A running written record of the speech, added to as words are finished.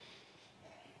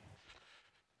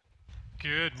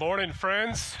Good morning,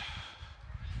 friends.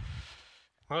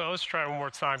 Well, let's try it one more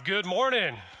time. Good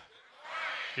morning.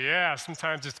 Yeah,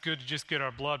 sometimes it's good to just get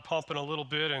our blood pumping a little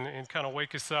bit and kind of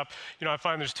wake us up. You know, I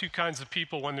find there's two kinds of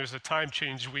people when there's a time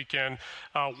change weekend.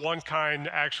 One kind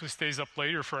actually stays up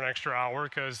later for an extra hour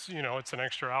because, you know, it's an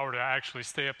extra hour to actually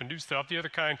stay up and do stuff. The other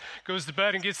kind goes to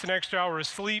bed and gets an extra hour of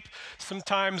sleep.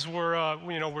 Sometimes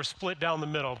we're split down the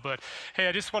middle. But hey,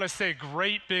 I just want to say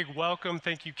great big welcome.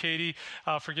 Thank you, Katie,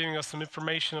 for giving us some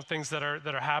information of things that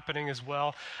are happening as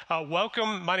well.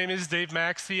 Welcome. My name is Dave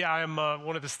Maxey. I am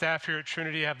one of the staff here at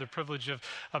Trinity. I have the privilege of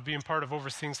being part of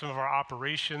overseeing some of our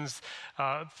operations,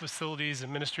 facilities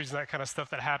and ministries and that kind of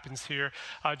stuff that happens here.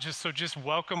 Just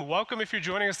welcome. Welcome if you're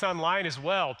joining us online as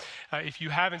well. If you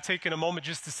haven't taken a moment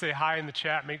just to say hi in the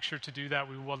chat, make sure to do that.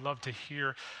 We would love to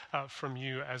hear from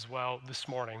you as well this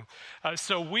morning.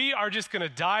 So we are just going to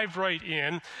dive right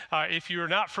in. If you're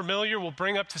not familiar, we'll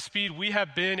bring up to speed. We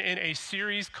have been in a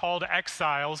series called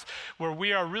Exiles, where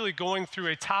we are really going through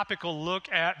a topical look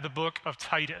at the book of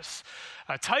Titus.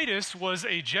 Titus was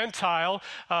a Gentile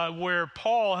where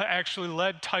Paul actually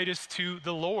led Titus to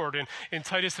the Lord, and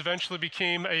Titus eventually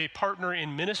became a partner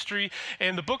in ministry.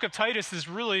 And the book of Titus is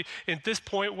really, at this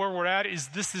point where we're at,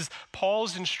 this is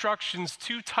Paul's instructions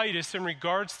to Titus in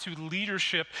regards to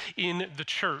leadership in the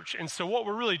church. And so what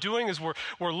we're really doing is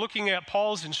we're looking at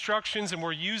Paul's instructions, and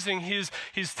we're using his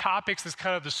topics as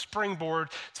kind of the springboard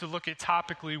to look at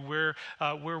topically where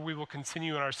we will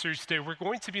continue in our series today. We're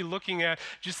going to be looking at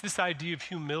just this idea of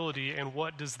humility and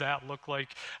what does that look like.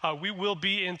 We will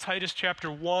be in Titus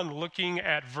chapter 1 looking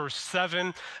at verse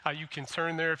 7. You can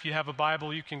turn there if you have a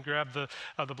Bible. You can grab the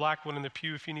black one in the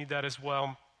pew if you need that as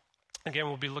well. Again,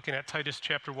 we'll be looking at Titus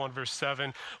chapter 1 verse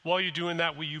 7. While you're doing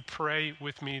that, will you pray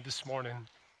with me this morning?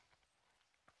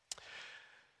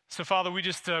 So, Father, we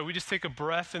just take a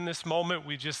breath in this moment.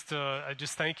 I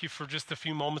just thank you for just a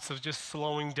few moments of just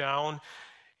slowing down.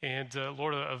 And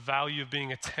Lord, a value of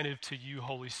being attentive to you,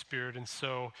 Holy Spirit. And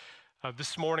so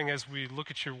this morning, as we look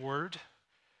at your word,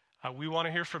 we want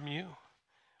to hear from you.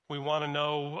 We want to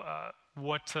know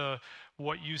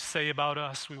what you say about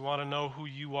us. We want to know who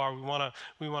you are. We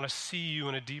want to see you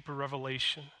in a deeper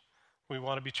revelation. We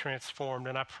want to be transformed.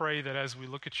 And I pray that as we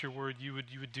look at your word, you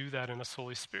would do that in us,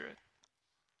 Holy Spirit.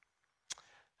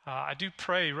 I do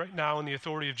pray right now in the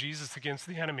authority of Jesus against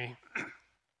the enemy.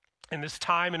 In this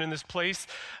time and in this place,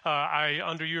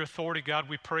 under your authority, God,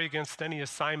 we pray against any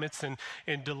assignments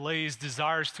and delays,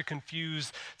 desires to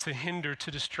confuse, to hinder,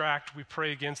 to distract. We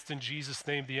pray against, in Jesus'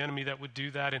 name, the enemy that would do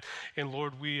that. And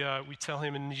Lord, we tell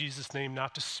him in Jesus' name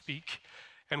not to speak.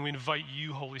 And we invite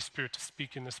you, Holy Spirit, to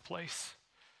speak in this place.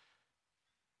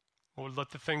 Lord, let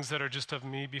the things that are just of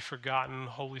me be forgotten.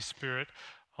 Holy Spirit,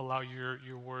 allow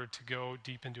your word to go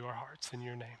deep into our hearts. In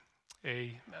your name,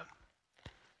 amen.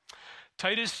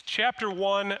 Titus chapter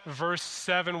 1, verse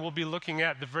 7, we'll be looking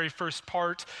at the very first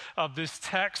part of this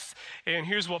text. And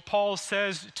here's what Paul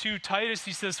says to Titus.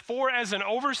 He says, "For as an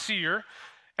overseer,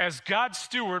 as God's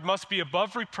steward, must be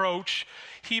above reproach,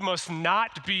 he must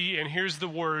not be," and here's the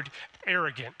word,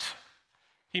 "arrogant."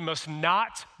 He must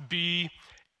not be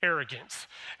arrogance.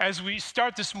 As we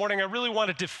start this morning, I really want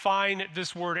to define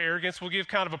this word arrogance. We'll give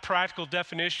kind of a practical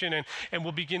definition and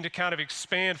we'll begin to kind of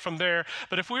expand from there.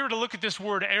 But if we were to look at this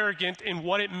word arrogant and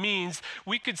what it means,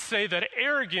 we could say that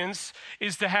arrogance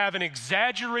is to have an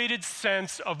exaggerated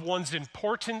sense of one's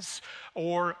importance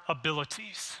or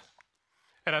abilities.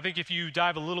 And I think if you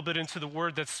dive a little bit into the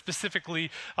word that's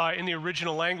specifically in the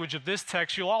original language of this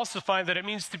text, you'll also find that it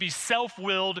means to be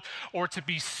self-willed or to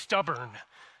be stubborn.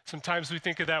 Sometimes we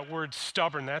think of that word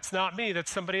stubborn. That's not me,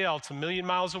 that's somebody else, a million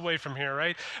miles away from here,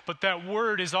 right? But that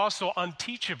word is also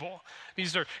unteachable.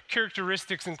 These are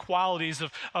characteristics and qualities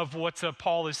of what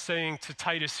Paul is saying to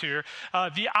Titus here.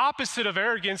 The opposite of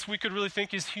arrogance, we could really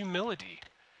think, is humility.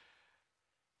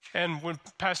 And when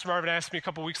Pastor Marvin asked me a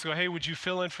couple weeks ago, hey, would you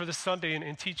fill in for this Sunday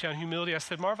and teach on humility? I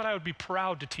said, Marvin, I would be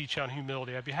proud to teach on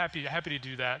humility. I'd be happy to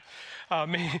do that.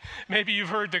 Maybe you've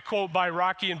heard the quote by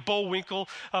Rocky and Bullwinkle.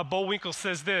 Bullwinkle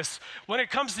says this, "When it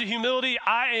comes to humility,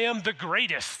 I am the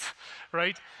greatest,"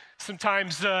 right?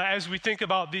 Sometimes as we think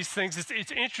about these things,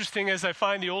 it's interesting as I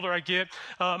find the older I get,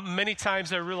 many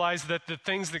times I realize that the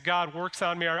things that God works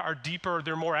on me are deeper,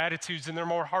 they're more attitudes and they're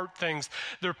more heart things.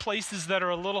 They're places that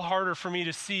are a little harder for me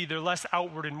to see. They're less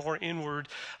outward and more inward.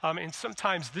 And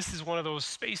sometimes this is one of those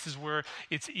spaces where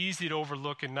it's easy to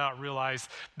overlook and not realize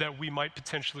that we might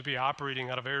potentially be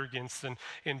operating out of arrogance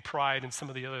and pride and some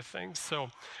of the other things. So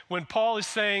when Paul is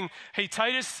saying, hey,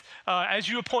 Titus, as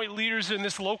you appoint leaders in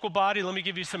this local body, let me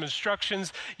give you some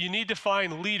instructions. You need to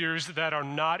find leaders that are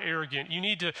not arrogant. You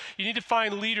need to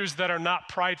find leaders that are not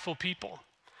prideful people.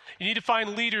 You need to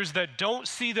find leaders that don't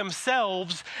see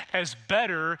themselves as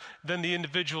better than the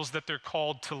individuals that they're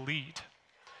called to lead.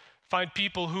 Find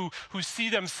people who see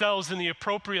themselves in the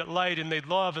appropriate light and they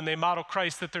love and they model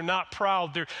Christ, that they're not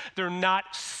proud, they're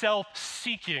not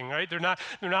self-seeking, right? They're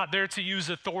not there to use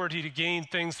authority to gain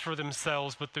things for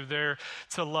themselves, but they're there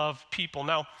to love people.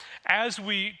 Now, as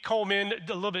we comb in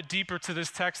a little bit deeper to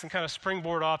this text and kind of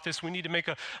springboard off this, we need to make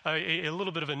a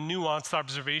little bit of a nuanced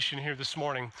observation here this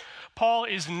morning. Paul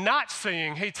is not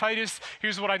saying, hey, Titus,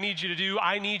 here's what I need you to do.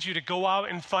 I need you to go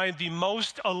out and find the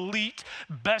most elite,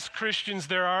 best Christians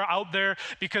there are out there,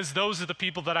 because those are the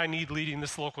people that I need leading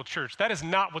this local church. That is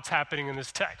not what's happening in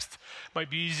this text.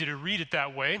 Might be easy to read it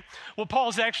that way. What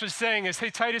Paul's actually saying is, hey,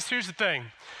 Titus, here's the thing.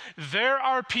 There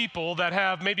are people that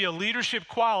have maybe a leadership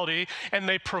quality and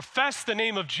they profess the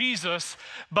name of Jesus,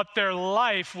 but their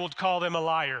life will call them a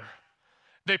liar.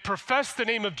 They profess the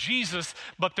name of Jesus,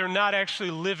 but they're not actually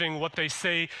living what they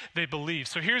say they believe.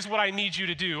 So here's what I need you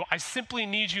to do. I simply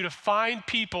need you to find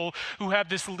people who have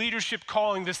this leadership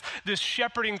calling, this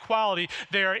shepherding quality.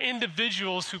 They are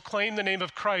individuals who claim the name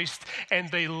of Christ and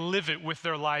they live it with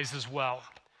their lives as well.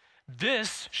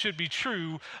 This should be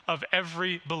true of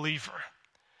every believer.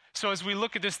 So as we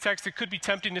look at this text, it could be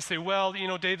tempting to say, well, you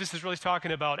know, Dave, this is really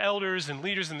talking about elders and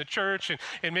leaders in the church,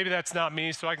 and maybe that's not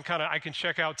me, so I can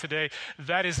check out today.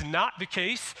 That is not the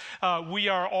case. We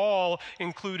are all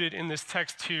included in this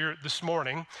text here this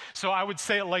morning. So I would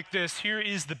say it like this. Here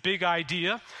is the big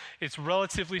idea. It's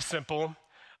relatively simple.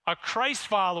 A Christ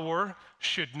follower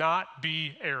should not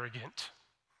be arrogant.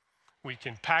 We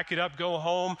can pack it up, go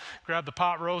home, grab the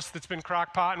pot roast that's been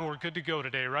crock pot, and we're good to go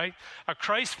today, right? A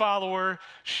Christ follower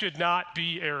should not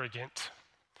be arrogant.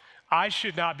 I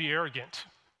should not be arrogant.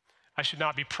 I should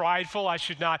not be prideful. I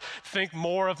should not think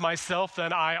more of myself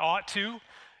than I ought to.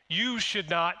 You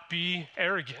should not be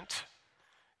arrogant.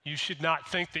 You should not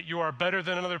think that you are better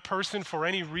than another person for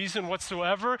any reason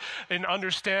whatsoever, and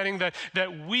understanding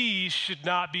that we should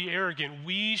not be arrogant.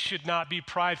 We should not be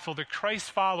prideful. The Christ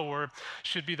follower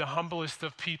should be the humblest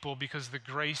of people because of the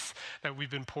grace that we've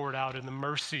been poured out and the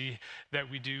mercy that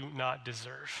we do not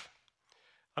deserve.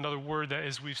 Another word that,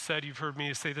 as we've said, you've heard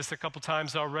me say this a couple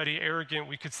times already, arrogant,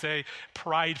 we could say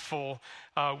prideful.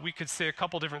 We could say a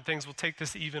couple different things. We'll take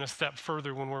this even a step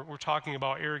further when we're talking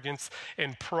about arrogance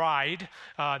and pride.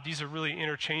 These are really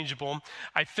interchangeable.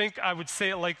 I think I would say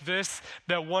it like this,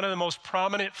 that one of the most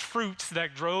prominent fruits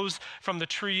that grows from the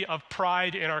tree of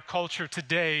pride in our culture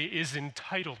today is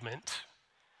entitlement.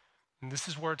 And this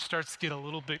is where it starts to get a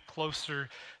little bit closer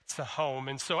to home.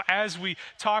 And so as we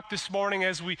talk this morning,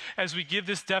 as we give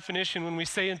this definition, when we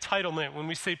say entitlement, when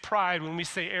we say pride, when we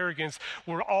say arrogance,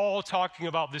 we're all talking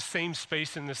about the same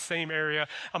space in the same area.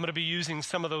 I'm going to be using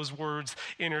some of those words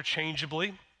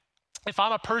interchangeably. If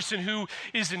I'm a person who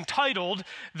is entitled,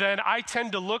 then I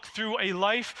tend to look through a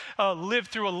life, live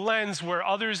through a lens where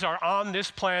others are on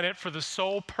this planet for the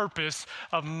sole purpose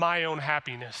of my own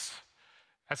happiness.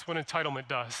 That's what entitlement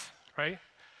does, right?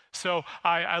 So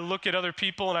I look at other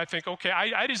people and I think, okay,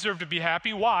 I deserve to be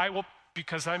happy. Why? Well,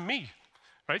 because I'm me,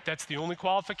 right? That's the only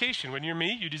qualification. When you're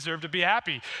me, you deserve to be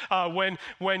happy. When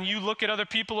you look at other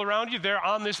people around you, they're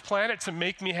on this planet to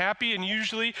make me happy, and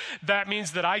usually that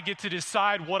means that I get to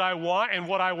decide what I want and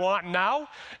what I want now.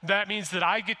 That means that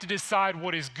I get to decide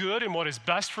what is good and what is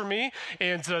best for me,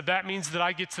 and that means that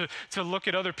I get to look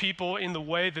at other people in the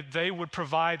way that they would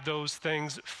provide those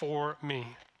things for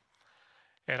me.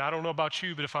 And I don't know about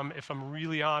you, but if I'm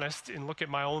really honest and look at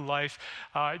my own life,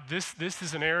 this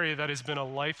is an area that has been a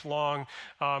lifelong,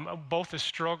 both a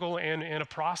struggle and a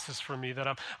process for me, that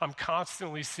I'm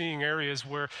constantly seeing areas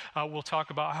where we'll talk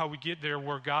about how we get there,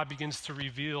 where God begins to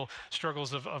reveal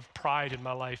struggles of pride in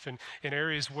my life, and in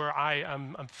areas where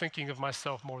I'm thinking of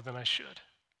myself more than I should.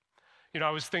 You know,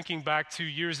 I was thinking back 2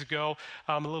 years ago,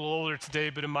 I'm a little older today,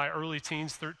 but in my early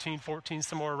teens, 13, 14,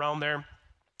 somewhere around there,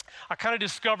 I kind of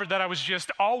discovered that I was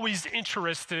just always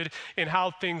interested in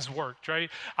how things worked, right?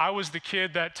 I was the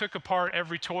kid that took apart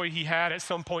every toy he had at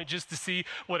some point just to see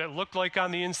what it looked like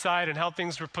on the inside and how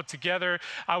things were put together.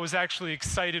 I was actually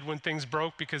excited when things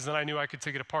broke because then I knew I could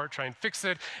take it apart, try and fix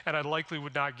it, and I likely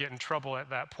would not get in trouble at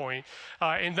that point.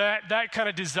 And that kind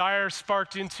of desire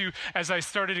sparked into as I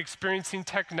started experiencing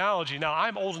technology. Now,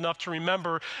 I'm old enough to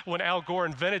remember when Al Gore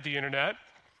invented the internet.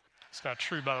 It's not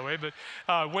true, by the way,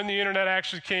 but when the internet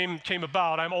actually came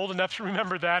about, I'm old enough to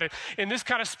remember that. And this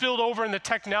kind of spilled over in the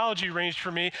technology range for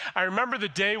me. I remember the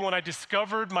day when I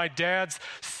discovered my dad's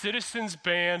Citizens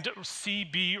Band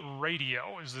CB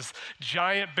radio. It was this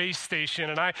giant base station.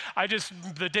 And I just,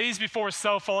 the days before a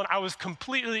cell phone, I was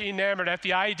completely enamored at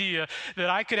the idea that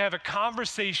I could have a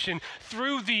conversation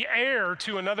through the air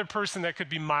to another person that could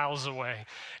be miles away.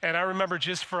 And I remember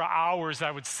just for hours, I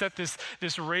would set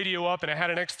this radio up, and it had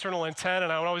an external antenna,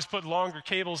 and I would always put longer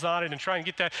cables on it and try and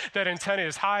get that antenna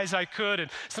as high as I could. And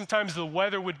sometimes the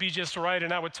weather would be just right,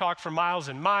 and I would talk for miles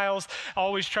and miles,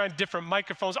 always trying different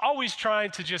microphones, always trying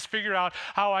to just figure out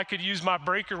how I could use my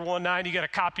breaker one night. You got a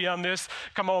copy on this?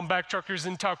 Come on back, truckers,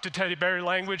 and talk to Teddy Bear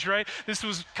language, right? This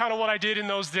was kind of what I did in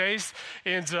those days.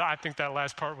 And I think that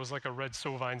last part was like a Red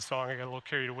Sovine song. I got a little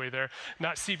carried away there.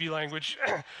 Not CB language.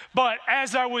 But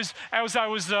as I was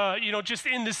just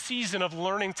in the season of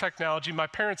learning technology, my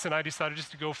parents and I decided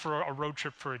just to go for a road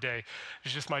trip for a day. It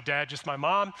was just my dad, just my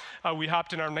mom. We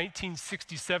hopped in our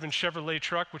 1967 Chevrolet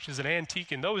truck, which is an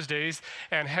antique in those days,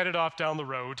 and headed off down the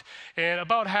road. And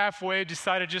about halfway,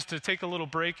 decided just to take a little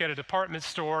break at a department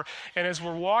store. And as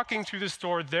we're walking through the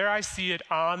store, there I see it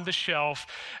on the shelf,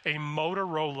 a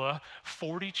Motorola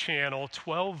 40-channel,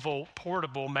 12-volt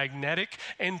portable magnetic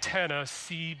antenna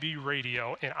CB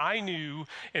radio. And I knew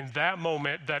in that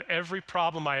moment that every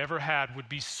problem I ever had would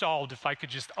be solved if I could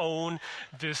just own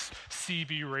this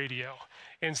CB radio.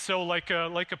 And so like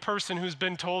a person who's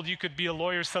been told you could be a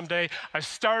lawyer someday, I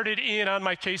started in on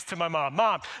my case to my mom.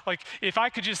 Mom, like if I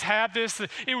could just have this,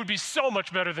 it would be so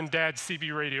much better than Dad's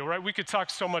CB radio, right? We could talk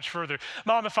so much further.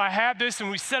 Mom, if I had this and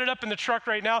we set it up in the truck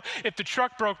right now, if the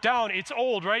truck broke down, it's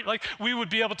old, right? Like we would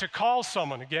be able to call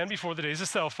someone, again, before the days of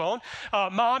cell phone.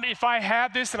 Mom, if I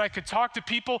had this and I could talk to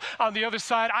people on the other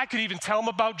side, I could even tell them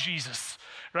about Jesus,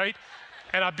 right?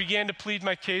 And I began to plead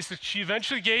my case. She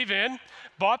eventually gave in,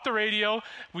 bought the radio.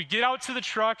 We get out to the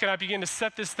truck, and I began to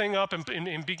set this thing up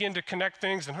and begin to connect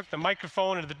things and hook the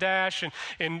microphone into the dash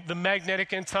and the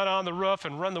magnetic antenna on the roof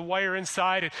and run the wire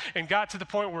inside and got to the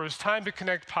point where it was time to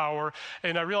connect power.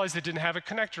 And I realized it didn't have a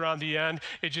connector on the end.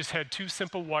 It just had two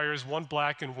simple wires, one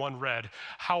black and one red.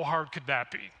 How hard could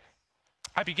that be?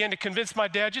 I began to convince my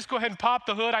dad, just go ahead and pop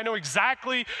the hood. I know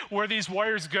exactly where these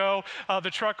wires go. The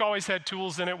truck always had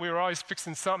tools in it. We were always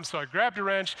fixing something. So I grabbed a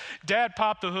wrench. Dad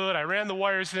popped the hood. I ran the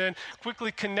wires in,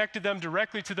 quickly connected them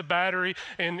directly to the battery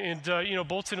and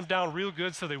bolted them down real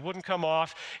good so they wouldn't come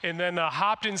off. And then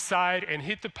hopped inside and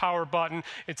hit the power button.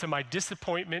 And to my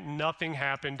disappointment, nothing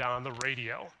happened on the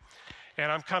radio. And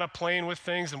I'm kind of playing with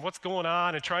things and what's going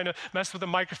on and trying to mess with the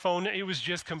microphone. It was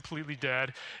just completely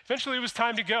dead. Eventually, it was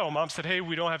time to go. Mom said, hey,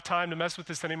 we don't have time to mess with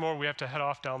this anymore. We have to head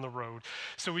off down the road.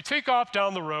 So we take off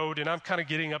down the road, and I'm kind of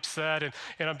getting upset, and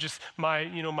I'm just,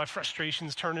 my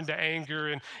frustrations turn into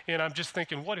anger, and I'm just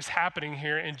thinking, what is happening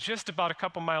here? And just about a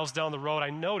couple miles down the road, I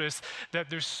notice that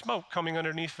there's smoke coming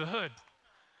underneath the hood.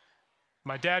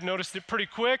 My dad noticed it pretty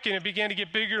quick, and it began to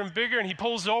get bigger and bigger, and he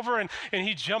pulls over, and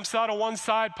he jumps out of one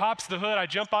side, pops the hood. I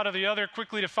jump out of the other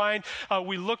quickly to find,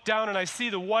 we look down, and I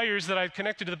see the wires that I'd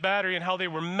connected to the battery and how they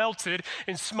were melted,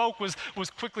 and smoke was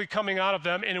quickly coming out of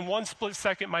them. And in one split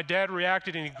second, my dad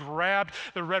reacted, and he grabbed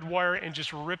the red wire and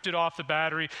just ripped it off the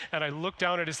battery. And I looked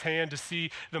down at his hand to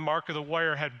see the mark of the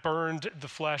wire had burned the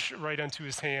flesh right onto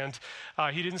his hand.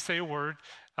 He didn't say a word.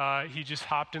 He just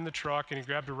hopped in the truck and he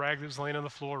grabbed a rag that was laying on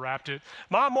the floor, wrapped it.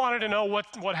 Mom wanted to know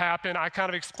what happened. I kind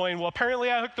of explained, well,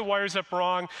 apparently I hooked the wires up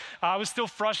wrong. I was still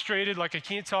frustrated, like I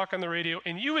can't talk on the radio.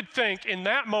 And you would think in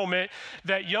that moment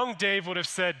that young Dave would have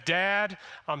said, Dad,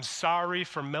 I'm sorry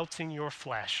for melting your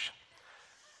flesh.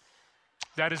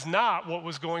 That is not what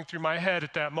was going through my head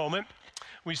at that moment.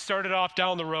 We started off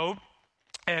down the road.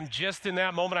 And just in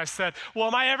that moment, I said, well,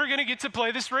 am I ever going to get to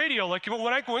play this radio? Like,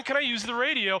 when can I use the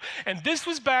radio? And this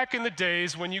was back in the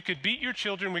days when you could beat your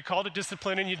children. We called it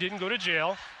discipline, and you didn't go to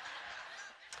jail.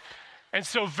 And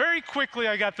so very quickly,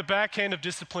 I got the backhand of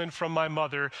discipline from my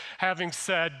mother, having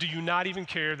said, do you not even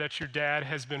care that your dad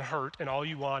has been hurt and all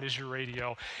you want is your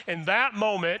radio? In that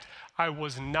moment, I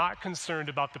was not concerned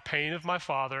about the pain of my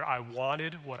father. I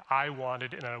wanted what I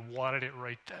wanted, and I wanted it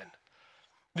right then.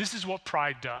 This is what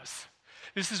pride does.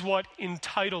 This is what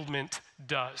entitlement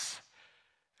does.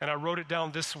 And I wrote it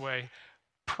down this way.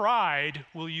 Pride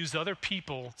will use other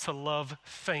people to love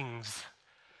things.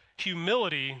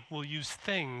 Humility will use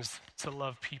things to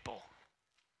love people.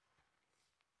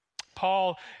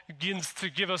 Paul begins to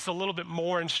give us a little bit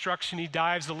more instruction. He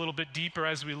dives a little bit deeper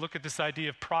as we look at this idea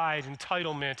of pride,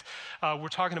 entitlement. We're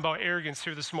talking about arrogance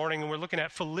here this morning, and we're looking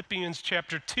at Philippians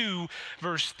chapter 2,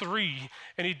 verse 3.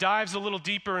 And he dives a little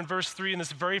deeper in verse 3 in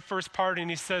this very first part, and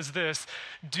he says this: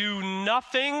 do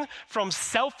nothing from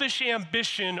selfish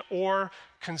ambition or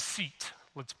conceit.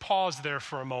 Let's pause there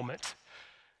for a moment.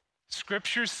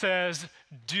 Scripture says,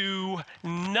 do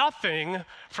nothing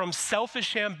from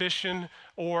selfish ambition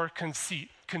or conceit.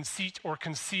 Conceit or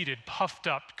conceited, puffed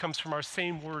up, comes from our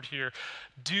same word here.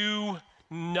 Do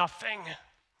nothing.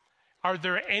 Are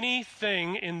there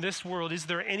anything in this world, is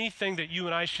there anything that you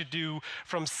and I should do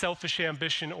from selfish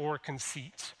ambition or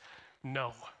conceit?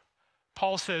 No.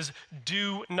 Paul says,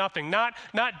 do nothing. Not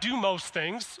do most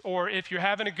things, or if you're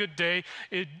having a good day,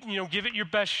 give it your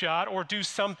best shot, or do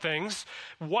some things.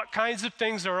 What kinds of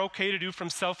things are okay to do from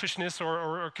selfishness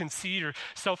or conceit or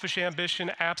selfish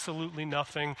ambition? Absolutely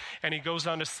nothing. And he goes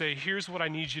on to say, here's what I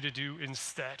need you to do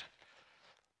instead.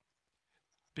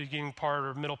 Beginning part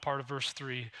or middle part of verse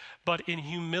 3. But in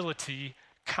humility,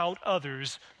 count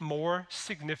others more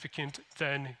significant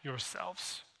than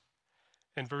yourselves.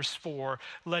 In verse 4,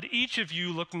 let each of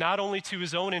you look not only to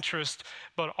his own interest,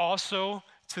 but also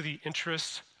to the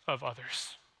interest of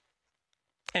others.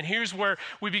 And here's where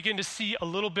we begin to see a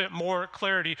little bit more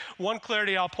clarity. One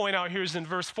clarity I'll point out here is in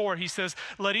verse 4. He says,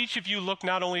 let each of you look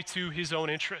not only to his own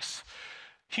interests.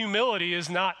 Humility is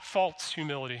not false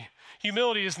humility.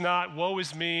 Humility is not, woe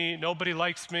is me, nobody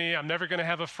likes me, I'm never going to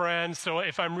have a friend, so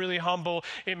if I'm really humble,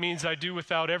 it means I do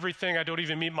without everything, I don't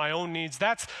even meet my own needs.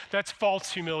 That's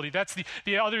false humility. That's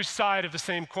the other side of the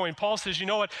same coin. Paul says, you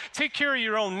know what, take care of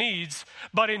your own needs,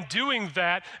 but in doing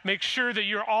that, make sure that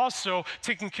you're also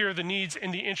taking care of the needs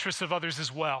and the interests of others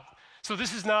as well. So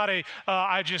this is not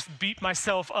I just beat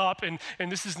myself up, and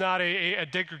this is not a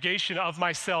degradation of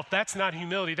myself. That's not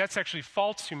humility. That's actually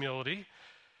false humility.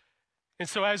 And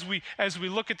so as we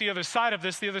look at the other side of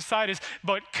this, the other side is,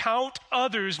 but count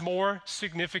others more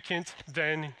significant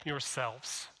than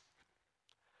yourselves.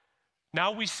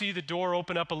 Now we see the door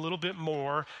open up a little bit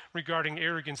more regarding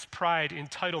arrogance, pride,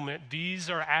 entitlement. These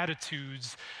are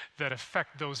attitudes that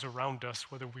affect those around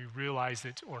us, whether we realize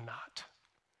it or not.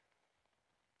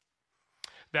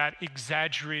 That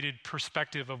exaggerated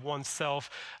perspective of oneself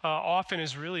often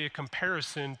is really a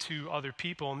comparison to other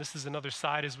people. And this is another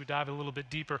side as we dive a little bit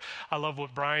deeper. I love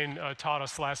what Brian taught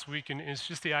us last week, and it's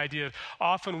just the idea that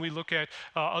often we look at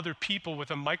other people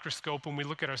with a microscope when we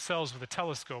look at ourselves with a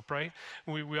telescope, right?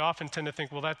 We often tend to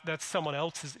think, well, that's someone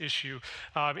else's issue.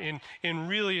 And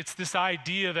really it's this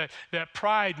idea that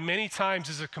pride many times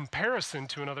is a comparison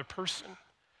to another person.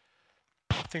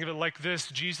 Think of it like this.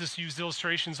 Jesus used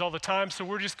illustrations all the time, so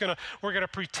we're gonna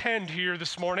pretend here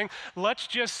this morning. Let's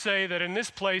just say that in this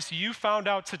place, you found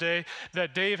out today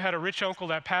that Dave had a rich uncle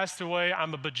that passed away.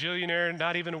 I'm a bajillionaire,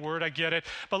 not even a word, I get it.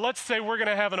 But let's say we're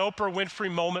gonna have an Oprah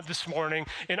Winfrey moment this morning,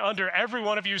 and under every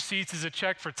one of your seats is a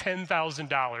check for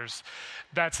 $10,000.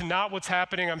 That's not what's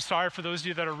happening. I'm sorry for those of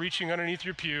you that are reaching underneath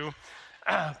your pew.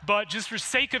 But just for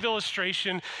sake of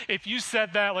illustration, if you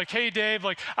said that, like, hey, Dave,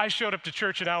 like, I showed up to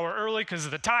church an hour early because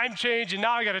of the time change, and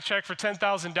now I got a check for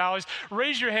 $10,000,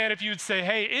 raise your hand if you would say,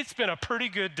 hey, it's been a pretty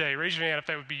good day. Raise your hand if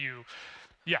that would be you.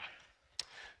 Yeah.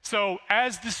 So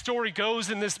as the story goes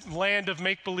in this land of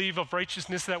make-believe, of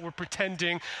righteousness that we're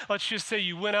pretending, let's just say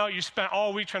you went out, you spent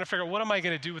all week trying to figure out, what am I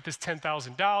going to do with this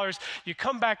 $10,000? You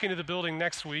come back into the building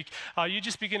next week, you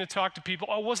just begin to talk to people.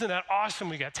 Oh, wasn't that awesome?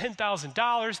 We got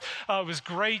 $10,000. It was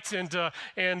great. And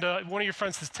one of your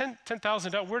friends says,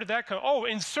 $10,000, where did that come? Oh,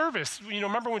 in service.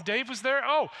 Remember when Dave was there?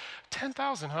 Oh,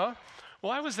 $10,000, huh?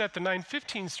 Well, I was at the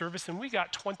 9:15 service, and we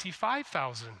got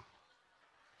 $25,000.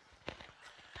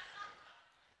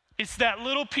 It's that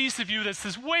little piece of you that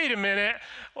says, wait a minute,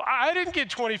 I didn't get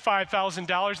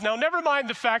 $25,000. Now, never mind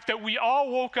the fact that we all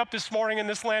woke up this morning in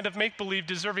this land of make-believe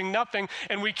deserving nothing,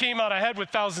 and we came out ahead with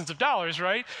thousands of dollars,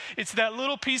 right? It's that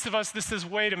little piece of us that says,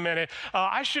 wait a minute,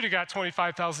 I should have got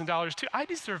 $25,000 too. I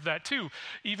deserve that too,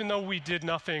 even though we did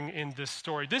nothing in this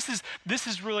story. This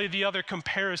is really the other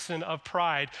comparison of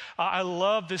pride. I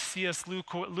love this C.S.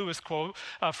 Lewis quote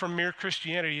from Mere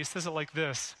Christianity. He says it like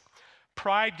this: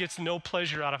 pride gets no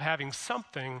pleasure out of having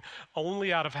something,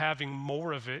 only out of having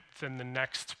more of it than the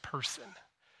next person.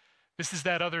 This is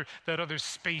that other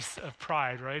space of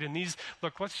pride, right? And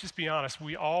look, let's just be honest.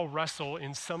 We all wrestle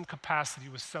in some capacity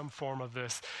with some form of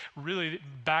this. Really,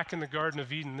 back in the Garden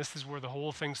of Eden, this is where the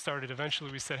whole thing started.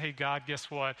 Eventually, we said, hey, God,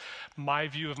 guess what? My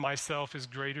view of myself is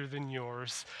greater than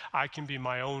yours. I can be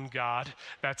my own God.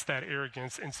 That's that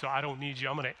arrogance. And so I don't need you.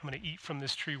 I'm gonna eat from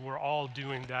this tree. We're all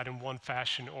doing that in one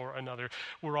fashion or another.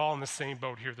 We're all in the same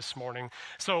boat here this morning.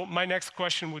 So my next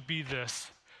question would be this.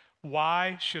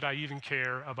 Why should I even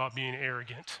care about being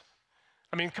arrogant?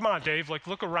 I mean, come on, Dave, like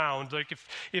look around. Like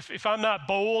if I'm not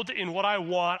bold in what I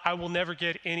want, I will never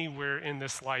get anywhere in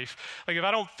this life. Like if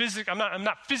I don't I'm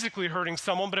not physically hurting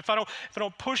someone, but if I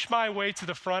don't push my way to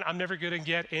the front, I'm never going to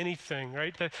get anything,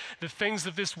 right? The things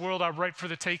of this world are ripe for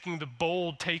the taking, the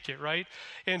bold take it, right?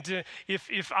 And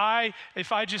if I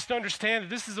just understand that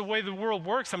this is the way the world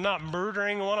works, I'm not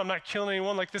murdering anyone, I'm not killing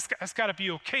anyone, like that's got to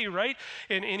be okay, right?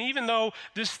 And even though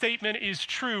this statement is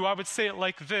true, I would say it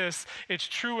like this, it's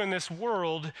true in this world,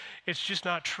 it's just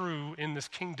not true in this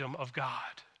kingdom of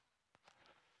God.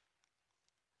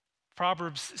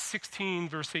 Proverbs 16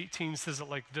 verse 18 says it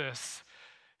like this.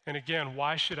 And again,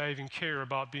 why should I even care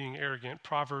about being arrogant?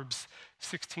 Proverbs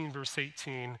 16 verse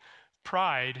 18,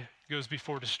 pride goes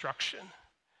before destruction,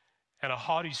 and a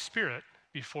haughty spirit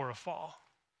before a fall.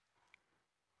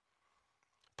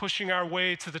 Pushing our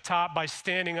way to the top by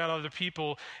standing on other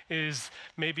people is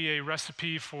maybe a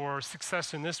recipe for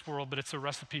success in this world, but it's a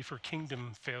recipe for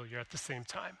kingdom failure at the same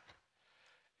time.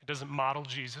 It doesn't model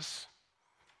Jesus.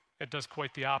 It does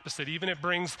quite the opposite. Even it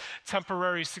brings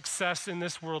temporary success in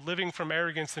this world. Living from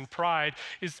arrogance and pride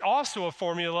is also a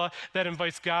formula that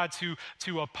invites God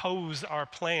to oppose our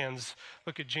plans.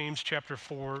 Look at James chapter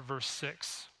 4, verse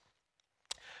 6.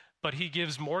 But he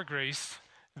gives more grace.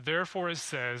 Therefore, it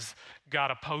says, God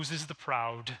opposes the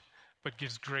proud, but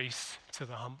gives grace to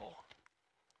the humble.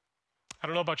 I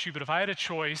don't know about you, but if I had a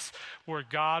choice where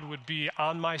God would be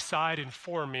on my side and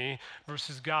for me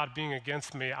versus God being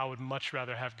against me, I would much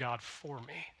rather have God for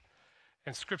me.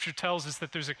 And Scripture tells us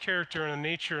that there's a character and a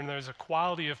nature and there's a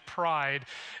quality of pride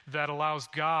that allows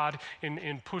God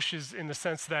and pushes in the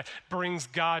sense that brings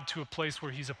God to a place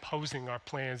where he's opposing our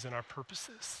plans and our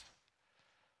purposes.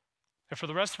 And for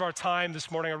the rest of our time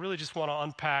this morning, I really just want to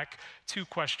unpack two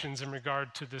questions in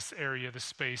regard to this area, this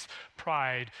space: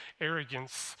 pride,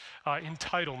 arrogance,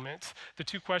 entitlement. The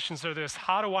two questions are this: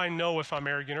 how do I know if I'm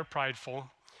arrogant or prideful?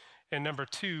 And number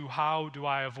two, how do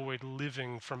I avoid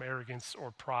living from arrogance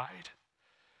or pride?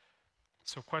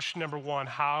 So question number one,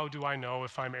 how do I know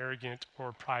if I'm arrogant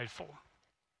or prideful?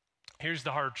 Here's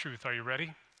the hard truth. Are you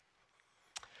ready?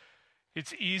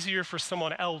 It's easier for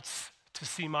someone else to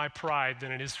see my pride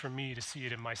than it is for me to see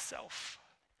it in myself.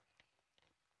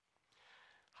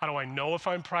 How do I know if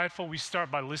I'm prideful? We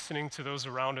start by listening to those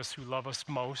around us who love us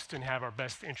most and have our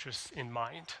best interests in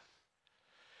mind.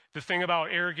 The thing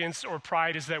about arrogance or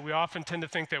pride is that we often tend to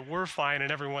think that we're fine and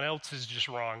everyone else is just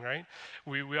wrong, right?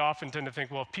 We often tend to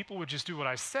think, well, if people would just do what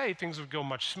I say, things would go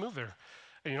much smoother.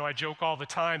 You know, I joke all the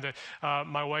time that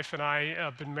my wife and I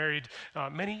have been married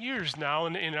many years now,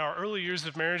 and in our early years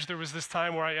of marriage, there was this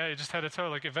time where I just had to tell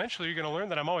her, like, eventually you're going to learn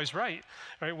that I'm always right,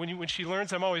 right? When she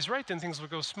learns I'm always right, then things will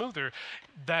go smoother.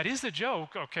 That is a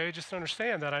joke, okay? Just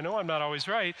understand that. I know I'm not always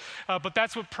right, but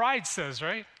that's what pride says,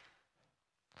 right?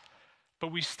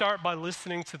 But we start by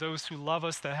listening to those who love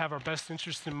us, that have our best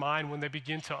interest in mind, when they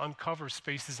begin to uncover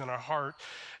spaces in our heart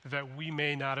that we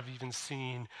may not have even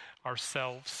seen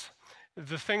ourselves.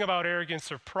 The thing about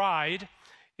arrogance or pride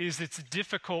is it's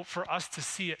difficult for us to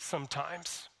see it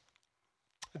sometimes.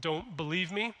 Don't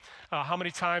believe me? How many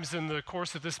times in the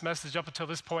course of this message up until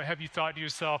this point have you thought to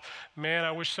yourself, man,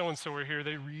 I wish so-and-so were here.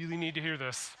 They really need to hear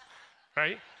this,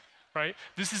 right? Right?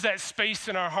 This is that space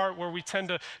in our heart where we tend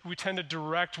to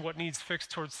direct what needs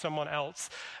fixed towards someone else.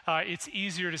 It's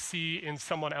easier to see in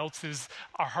someone else's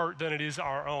heart than it is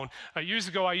our own. Years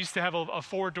ago, I used to have a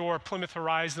four-door Plymouth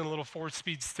Horizon, a little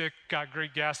four-speed stick, got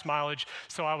great gas mileage,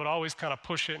 so I would always kind of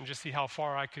push it and just see how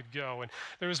far I could go. And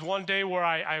there was one day where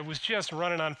I was just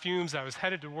running on fumes. I was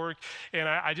headed to work, and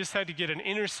I just had to get an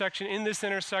intersection. In this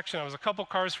intersection, I was a couple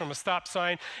cars from a stop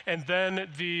sign, and then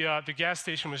the gas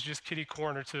station was just kitty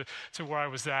corner to where I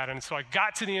was at. And so I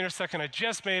got to the intersection, I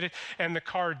just made it, and the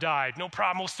car died. No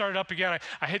problem, we'll start it up again.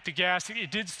 I hit the gas, it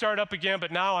did start up again,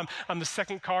 but now I'm the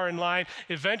second car in line.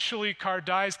 Eventually, car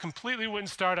dies, completely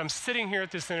wouldn't start. I'm sitting here at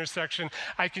this intersection.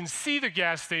 I can see the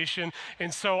gas station,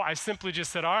 and so I simply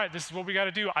just said, all right, this is what we got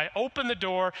to do. I opened the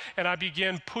door, and I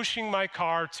began pushing my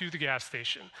car to the gas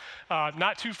station.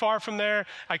 Not too far from there,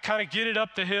 I kind of get it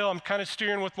up the hill. I'm kind of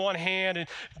steering with one hand and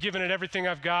giving it everything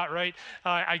I've got, right?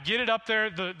 I get it up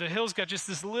there. The hill's got just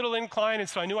this little incline, and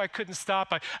so I knew I couldn't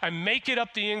stop. I make it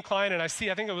up the incline, and I see,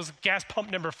 I think it was gas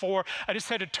pump number 4. I just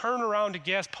had to turn around to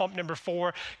gas pump number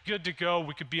 4, good to go.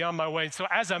 We could be on my way. So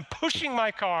as I'm pushing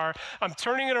my car, I'm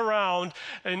turning it around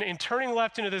and turning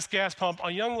left into this gas pump.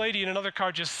 A young lady in another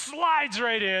car just slides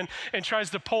right in and tries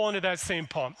to pull into that same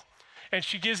pump. And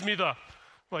she gives me the,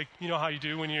 like, you know how you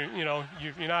do when you're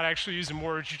not actually using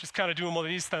words, you're just kind of doing one of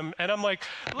these things. And I'm like,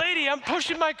 lady, I'm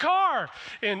pushing my car.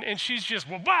 And she's just,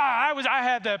 well, wow, I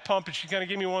had that pump. And she kind of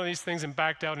gave me one of these things and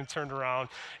backed out and turned around.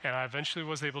 And I eventually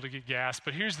was able to get gas.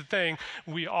 But here's the thing.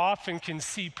 We often can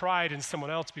see pride in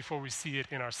someone else before we see it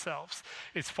in ourselves.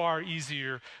 It's far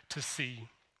easier to see.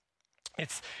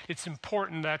 It's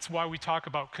important. That's why we talk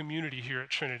about community here at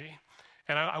Trinity.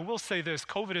 And I will say this,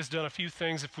 COVID has done a few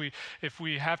things. If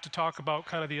we have to talk about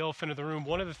kind of the elephant in the room,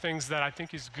 one of the things that I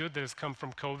think is good that has come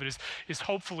from COVID is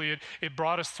hopefully it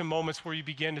brought us to moments where you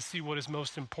begin to see what is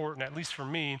most important, at least for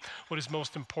me, what is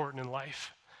most important in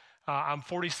life. I'm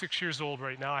 46 years old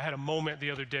right now. I had a moment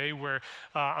the other day where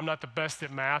I'm not the best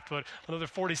at math, but another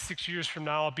 46 years from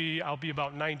now, I'll be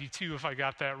about 92 if I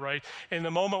got that right. And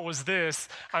the moment was this: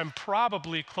 I'm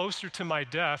probably closer to my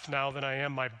death now than I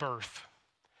am my birth.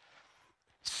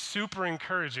 Super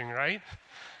encouraging, right?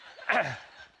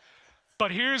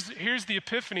 But here's the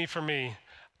epiphany for me.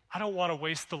 I don't want to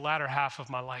waste the latter half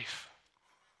of my life.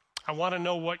 I want to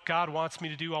know what God wants me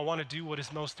to do. I want to do what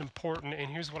is most important. And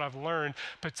here's what I've learned,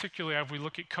 particularly as we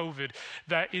look at COVID,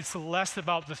 that it's less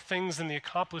about the things and the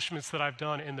accomplishments that I've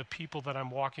done and the people that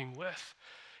I'm walking with.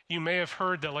 You may have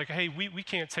heard that, like, hey, we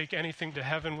can't take anything to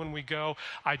heaven when we go.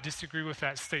 I disagree with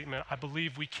that statement. I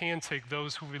believe we can take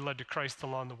those who we led to Christ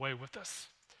along the way with us.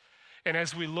 And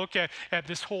as we look at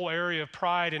this whole area of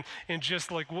pride and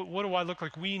just like, what do I look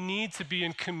like? We need to be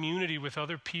in community with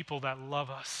other people that love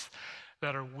us,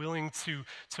 that are willing to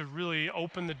really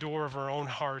open the door of our own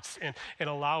hearts and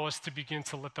allow us to begin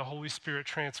to let the Holy Spirit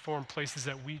transform places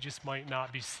that we just might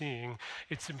not be seeing.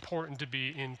 It's important to be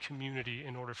in community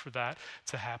in order for that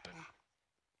to happen.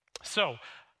 So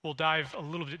we'll dive a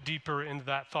little bit deeper into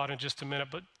that thought in just a minute,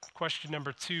 but question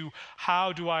number 2,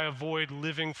 how do I avoid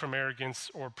living from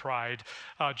arrogance or pride?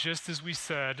 Just as we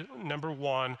said, number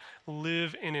 1,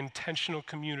 live in intentional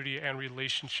community and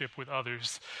relationship with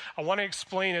others. I want to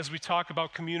explain as we talk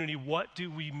about community, what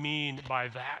do we mean by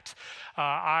that?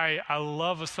 I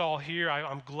love us all here.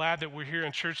 I'm glad that we're here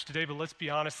in church today, but let's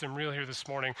be honest and real here this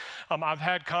morning. I've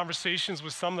had conversations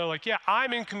with some that are like, yeah,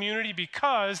 I'm in community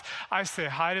because I say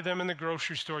hi to them in the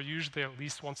grocery store, usually at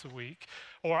least once a week.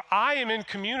 Or I am in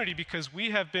community because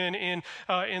we have been in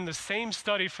the same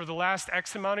study for the last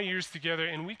X amount of years together,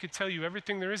 and we could tell you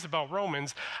everything there is about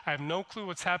Romans. I have no clue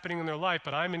what's happening in their life,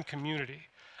 but I'm in community.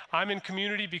 I'm in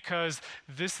community because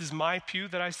this is my pew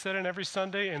that I sit in every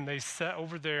Sunday, and they sit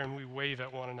over there and we wave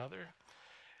at one another.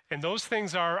 And those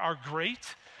things are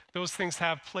great. Those things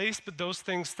have place, but those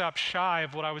things stop shy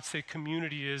of what I would say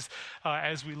community is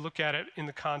as we look at it in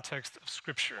the context of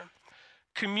Scripture.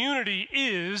 Community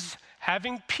is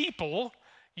having people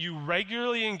you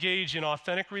regularly engage in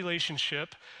authentic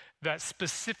relationship that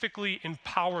specifically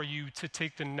empower you to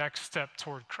take the next step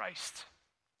toward Christ.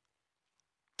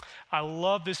 I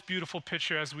love this beautiful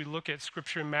picture as we look at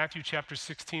Scripture in Matthew chapter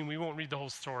 16. We won't read the whole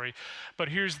story, but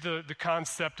here's the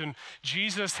concept. And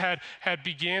Jesus had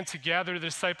began to gather the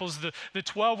disciples. The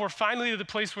 12 were finally to the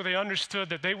place where they understood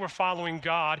that they were following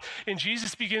God. And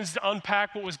Jesus begins to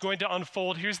unpack what was going to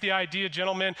unfold. Here's the idea,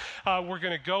 gentlemen. We're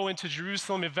going to go into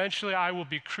Jerusalem. Eventually, I will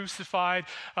be crucified.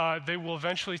 They will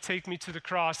eventually take me to the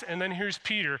cross. And then here's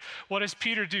Peter. What does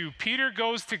Peter do? Peter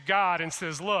goes to God and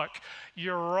says, look,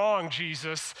 you're wrong,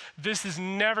 Jesus. This is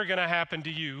never going to happen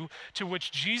to you. To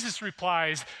which Jesus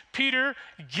replies, Peter,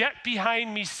 get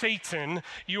behind me, Satan.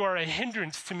 You are a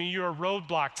hindrance to me. You're a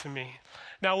roadblock to me.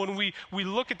 Now, when we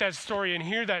look at that story and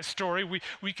hear that story,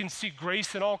 we can see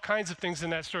grace and all kinds of things in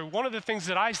that story. One of the things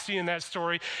that I see in that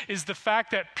story is the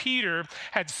fact that Peter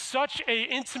had such an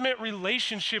intimate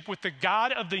relationship with the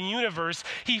God of the universe,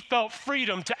 he felt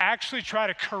freedom to actually try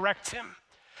to correct him.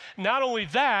 Not only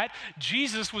that,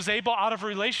 Jesus was able out of a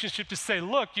relationship to say,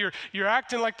 look, you're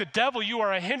acting like the devil. You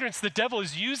are a hindrance. The devil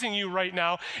is using you right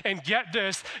now. And get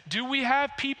this, do we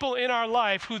have people in our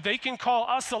life who they can call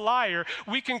us a liar?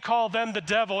 We can call them the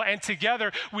devil. And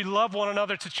together we love one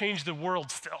another to change the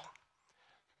world still.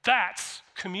 That's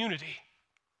community.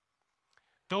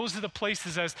 Those are the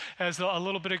places, as a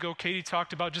little bit ago, Katie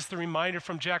talked about, just the reminder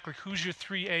from Jack, like, who's your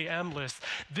 3 a.m. list?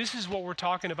 This is what we're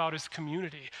talking about as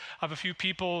community. I have a few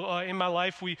people in my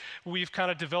life, we've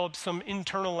kind of developed some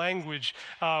internal language.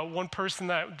 One person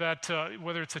that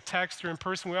whether it's a text or in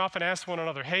person, we often ask one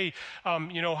another, hey,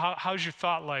 how's your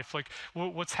thought life? Like,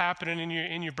 what's happening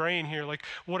in your brain here? Like,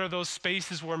 what are those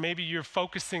spaces where maybe you're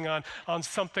focusing on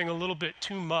something a little bit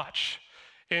too much?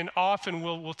 And often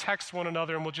we'll text one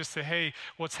another and we'll just say, hey,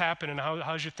 what's happening?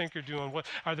 How's your thinker doing?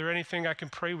 Are there anything I can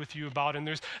pray with you about? And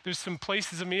there's some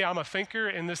places of me, I'm a thinker,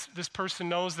 and this person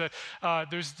knows that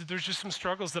there's just some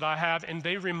struggles that I have, and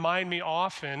they remind me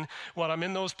often when I'm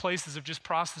in those places of just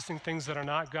processing things that are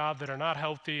not God, that are not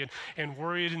healthy, and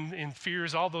worried and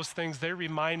fears, all those things, they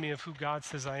remind me of who God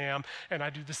says I am, and I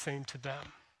do the same to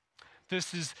them.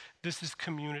 This is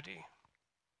community.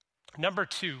 Number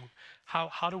 2,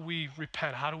 how do we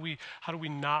repent? How do we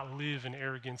not live in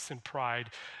arrogance and pride?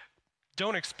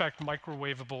 Don't expect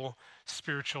microwavable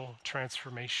spiritual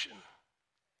transformation.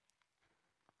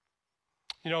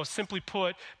 Simply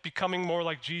put, becoming more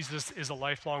like Jesus is a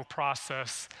lifelong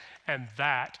process, and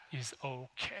that is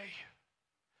okay.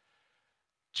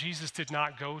 Jesus did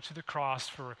not go to the cross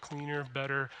for a cleaner,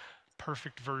 better,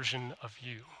 perfect version of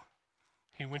you.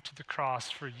 He went to the cross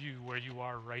for you where you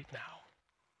are right now.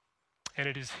 And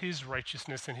it is his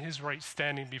righteousness and his right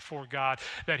standing before God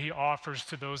that he offers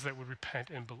to those that would repent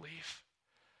and believe.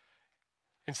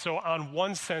 And so on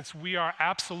one sense, we are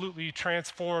absolutely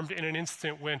transformed in an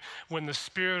instant when the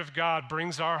Spirit of God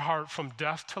brings our heart from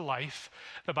death to life.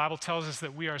 The Bible tells us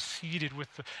that we are seated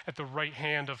at the right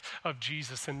hand of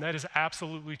Jesus, and that is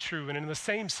absolutely true. And in the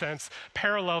same sense,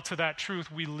 parallel to that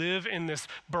truth, we live in this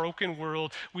broken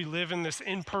world. We live in this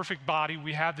imperfect body.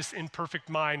 We have this imperfect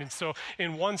mind. And so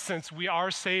in one sense, we are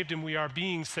saved and we are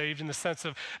being saved in the sense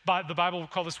of, the Bible will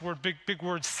call this word, big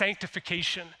word,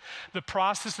 sanctification. The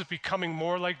process of becoming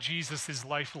more like Jesus is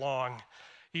lifelong.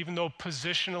 Even though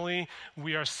positionally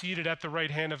we are seated at the right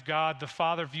hand of God, the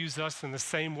Father views us in the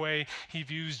same way he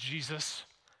views Jesus.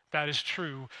 That is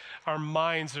true. Our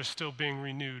minds are still being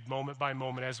renewed moment by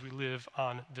moment as we live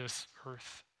on this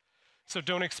earth. So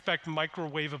don't expect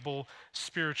microwavable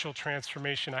spiritual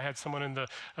transformation. I had someone in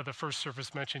the first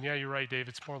service mention, yeah, you're right, Dave,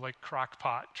 it's more like crock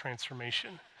pot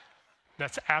transformation.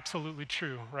 That's absolutely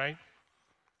true, right?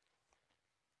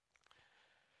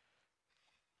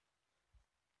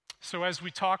 So as we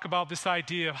talk about this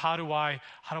idea of how do I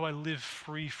live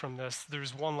free from this,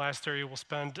 there's one last area we'll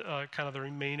spend kind of the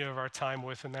remainder of our time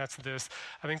with, and that's this.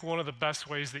 I think one of the best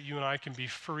ways that you and I can be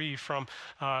free from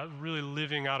really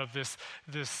living out of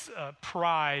this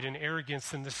pride and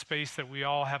arrogance in this space that we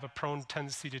all have a prone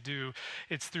tendency to do,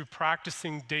 it's through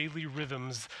practicing daily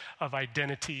rhythms of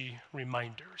identity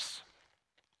reminders.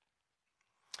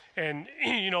 And,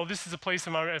 this is a place,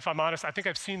 if I'm honest, I think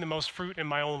I've seen the most fruit in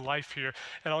my own life here.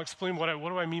 And I'll explain what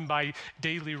do I mean by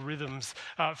daily rhythms.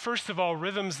 First of all,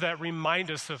 rhythms that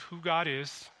remind us of who God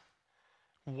is,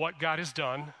 what God has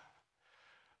done,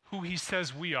 who he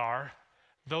says we are.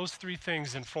 Those 3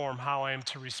 things inform how I am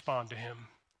to respond to him.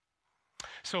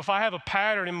 So if I have a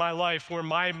pattern in my life where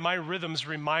my rhythms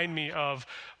remind me of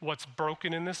what's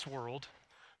broken in this world,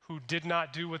 who did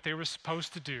not do what they were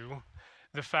supposed to do,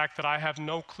 the fact that I have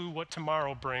no clue what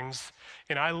tomorrow brings,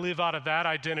 and I live out of that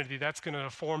identity, that's going to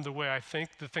inform the way I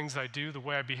think, the things I do, the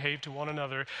way I behave to one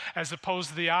another, as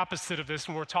opposed to the opposite of this.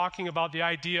 When we're talking about the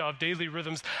idea of daily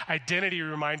rhythms, identity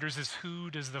reminders is,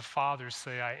 who does the Father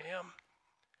say I am?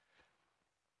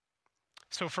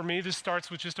 So for me, this starts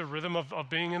with just a rhythm of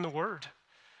being in the Word,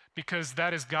 because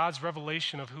that is God's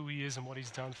revelation of who he is and what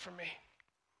he's done for me.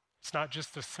 It's not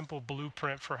just a simple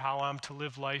blueprint for how I'm to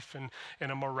live life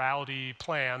in a morality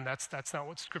plan. That's not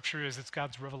what Scripture is. It's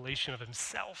God's revelation of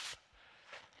himself.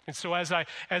 And so as I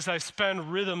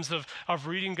spend rhythms of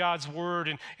reading God's word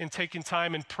and taking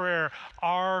time in prayer,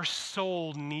 our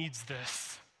soul needs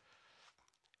this.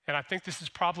 And I think this is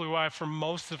probably why for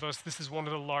most of us, this is one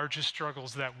of the largest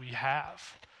struggles that we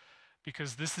have.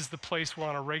 Because this is the place where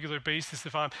on a regular basis,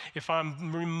 if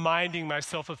I'm reminding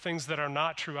myself of things that are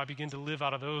not true, I begin to live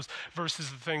out of those versus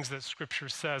the things that Scripture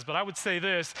says. But I would say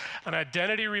this, an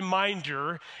identity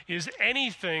reminder is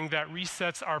anything that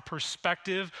resets our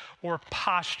perspective or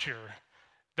posture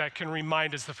that can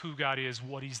remind us of who God is,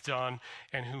 what he's done,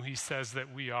 and who he says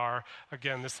that we are.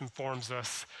 Again, this informs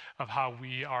us of how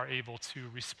we are able to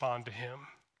respond to him.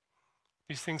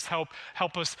 These things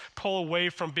help us pull away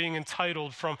from being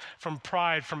entitled, from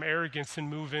pride, from arrogance, and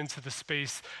move into the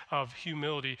space of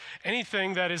humility.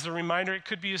 Anything that is a reminder, it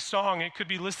could be a song, it could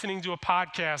be listening to a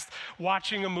podcast,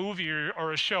 watching a movie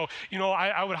or a show. You know,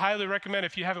 I would highly recommend,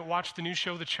 if you haven't watched the new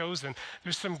show, The Chosen,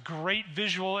 there's some great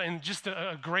visual and just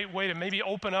a great way to maybe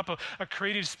open up a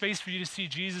creative space for you to see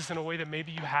Jesus in a way that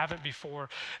maybe you haven't before.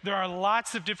 There are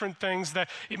lots of different things that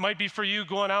it might be for you,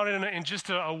 going out in just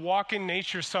a walk in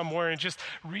nature somewhere and just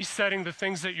resetting the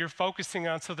things that you're focusing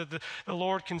on so that the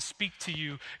Lord can speak to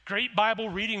you. Great Bible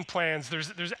reading plans.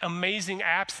 There's amazing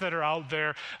apps that are out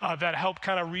there that help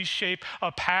kind of reshape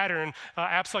a pattern.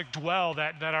 Apps like Dwell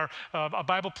that are a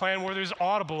Bible plan where there's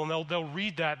Audible, and they'll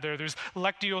read that there. There's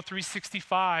Lectio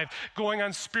 365, going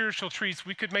on spiritual treats.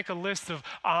 We could make a list of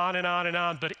on and on and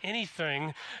on, but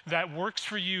anything that works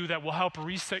for you that will help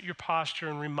reset your posture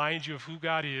and remind you of who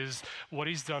God is, what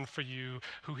he's done for you,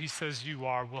 who he says you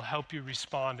are, will help you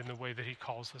respond in the way that he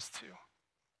calls us to.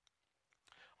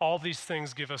 All these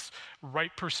things give us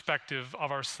right perspective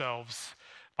of ourselves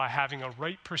by having a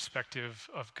right perspective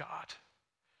of God.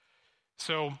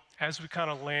 So as we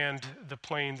kind of land the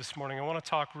plane this morning, I want to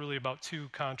talk really about two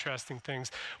contrasting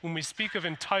things. When we speak of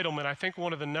entitlement, I think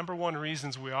one of the number one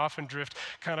reasons we often drift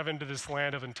kind of into this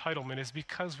land of entitlement is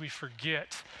because we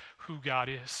forget who God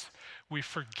is. We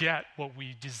forget what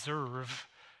we deserve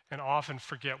and often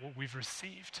forget what we've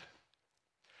received.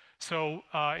 So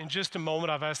in just a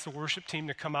moment, I've asked the worship team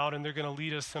to come out, and they're going to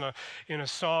lead us in a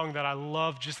song that I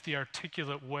love, just the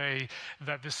articulate way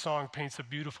that this song paints a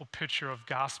beautiful picture of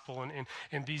gospel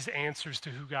and these answers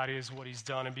to who God is, what he's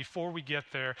done. And before we get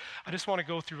there, I just want to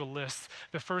go through a list.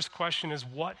 The first question is,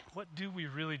 what do we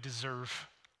really deserve?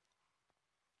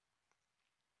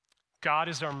 God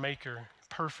is our maker,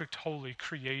 perfect, holy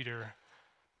creator.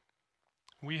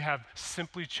 We have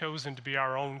simply chosen to be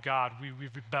our own God.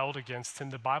 We've rebelled against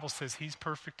him. The Bible says he's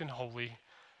perfect and holy.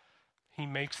 He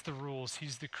makes the rules.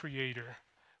 He's the creator.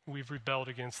 We've rebelled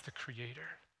against the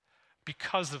creator.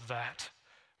 Because of that,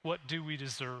 what do we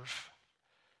deserve?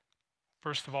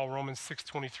 First of all, Romans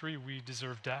 6:23, we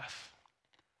deserve death.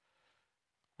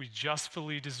 We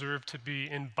justly deserve to be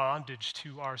in bondage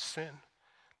to our sin.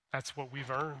 That's what we've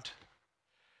earned.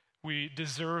 We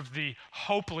deserve the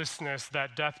hopelessness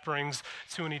that death brings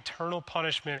to an eternal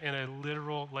punishment in a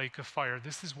literal lake of fire.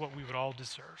 This is what we would all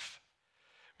deserve.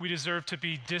 We deserve to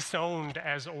be disowned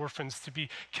as orphans, to be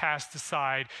cast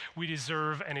aside. We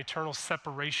deserve an eternal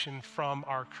separation from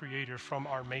our Creator, from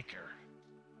our Maker.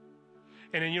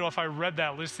 And then, if I read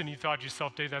that list and you thought to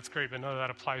yourself, Dave, that's great, but none of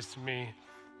that applies to me,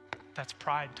 that's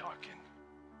pride talking.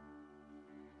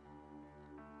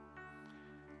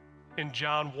 In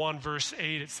John 1, verse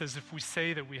 8, it says, if we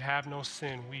say that we have no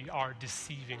sin, we are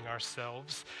deceiving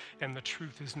ourselves, and the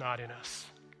truth is not in us.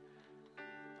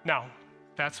 Now,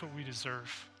 that's what we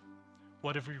deserve.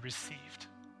 What have we received?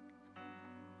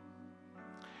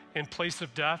 In place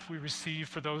of death, we receive,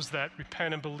 for those that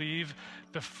repent and believe,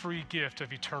 the free gift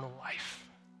of eternal life.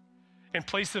 In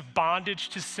place of bondage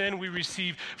to sin, we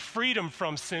receive freedom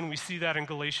from sin. We see that in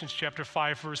Galatians chapter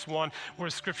 5, verse 1, where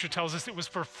scripture tells us it was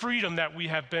for freedom that we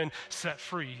have been set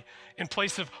free. In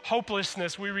place of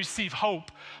hopelessness, we receive hope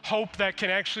that can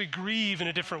actually grieve in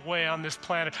a different way on this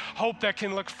planet, hope that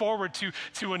can look forward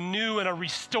to a new and a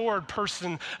restored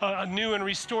person, a new and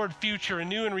restored future, a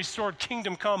new and restored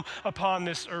kingdom come upon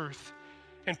this earth.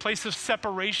 In place of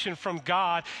separation from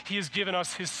God, he has given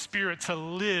us his Spirit to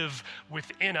live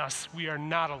within us. We are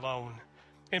not alone.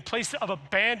 In place of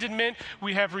abandonment,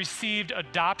 we have received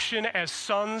adoption as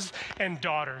sons and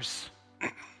daughters.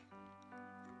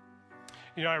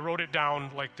 I wrote it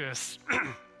down like this.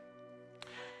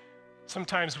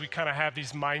 Sometimes we kind of have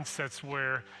these mindsets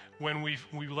where when we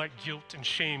let guilt and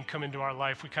shame come into our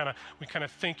life, we kind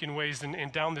of think in ways,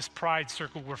 and down this pride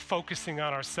circle, we're focusing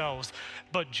on ourselves.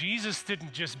 But Jesus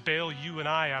didn't just bail you and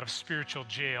I out of spiritual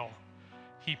jail.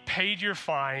 He paid your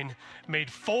fine,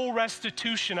 made full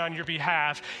restitution on your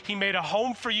behalf. He made a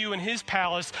home for you in his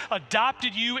palace,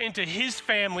 adopted you into his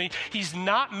family. He's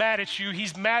not mad at you.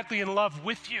 He's madly in love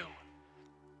with you.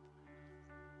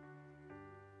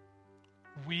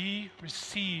 We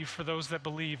receive, for those that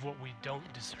believe, what we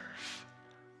don't deserve.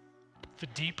 The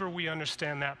deeper we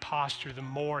understand that posture, the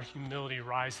more humility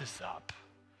rises up.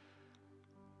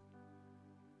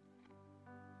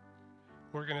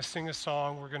 We're going to sing a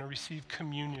song. We're going to receive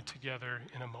communion together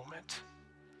in a moment.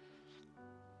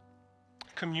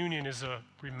 Communion is a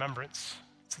remembrance.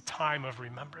 It's a time of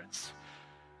remembrance.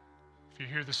 If you're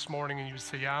here this morning and you would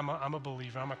say, yeah, I'm a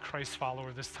believer, I'm a Christ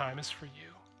follower, this time is for you.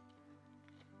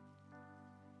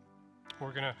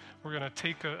 We're gonna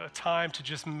take a time to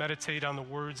just meditate on the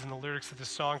words and the lyrics of the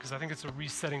song, because I think it's a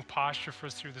resetting posture for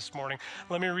us here this morning.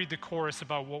 Let me read the chorus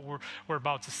about what we're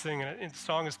about to sing. And the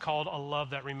song is called A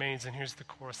Love That Remains, and here's the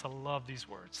chorus. I love these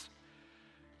words.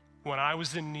 When I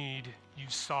was in need, you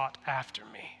sought after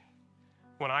me.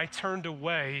 When I turned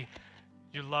away,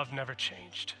 your love never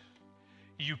changed.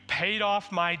 You paid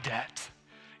off my debt.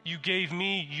 You gave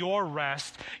me your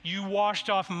rest. You washed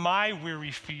off my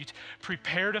weary feet,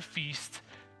 prepared a feast,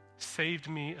 saved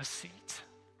me a seat,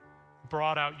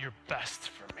 brought out your best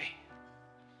for me.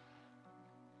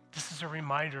 This is a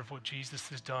reminder of what Jesus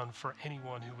has done for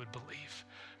anyone who would believe,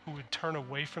 who would turn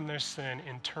away from their sin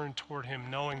and turn toward him,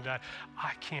 knowing that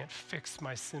I can't fix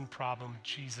my sin problem.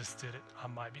 Jesus did it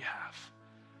on my behalf.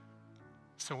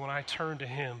 So when I turn to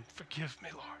him, forgive me,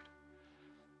 Lord.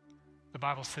 The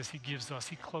Bible says he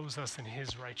clothes us in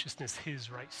his righteousness,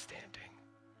 his right standing.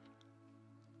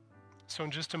 So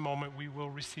in just a moment, we will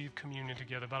receive communion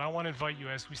together. But I want to invite you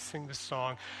as we sing this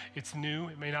song. It's new.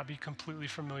 It may not be completely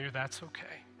familiar. That's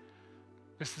okay.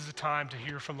 This is a time to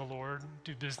hear from the Lord,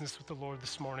 do business with the Lord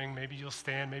this morning. Maybe you'll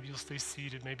stand, maybe you'll stay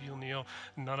seated, maybe you'll kneel.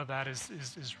 None of that is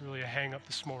really a hang-up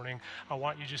this morning. I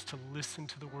want you just to listen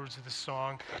to the words of the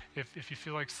song. If you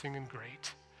feel like singing,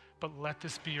 great. But let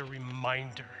this be a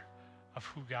reminder of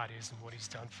who God is and what he's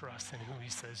done for us and who he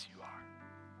says you are.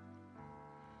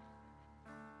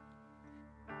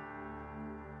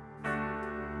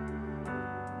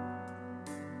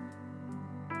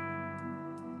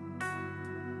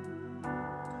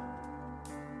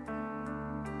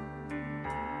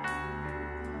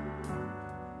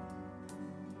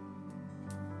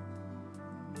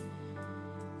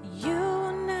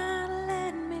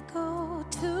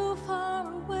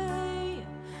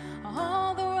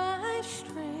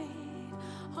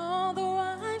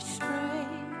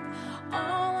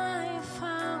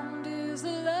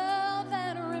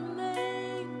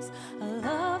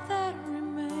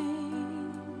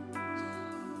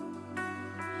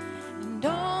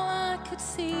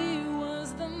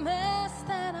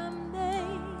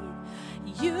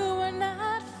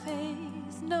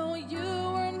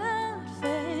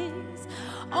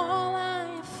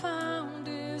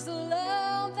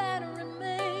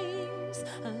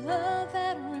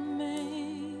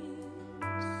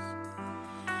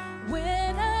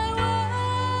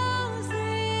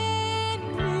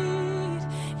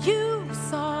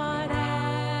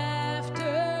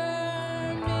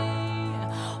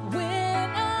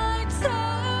 When I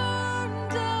turn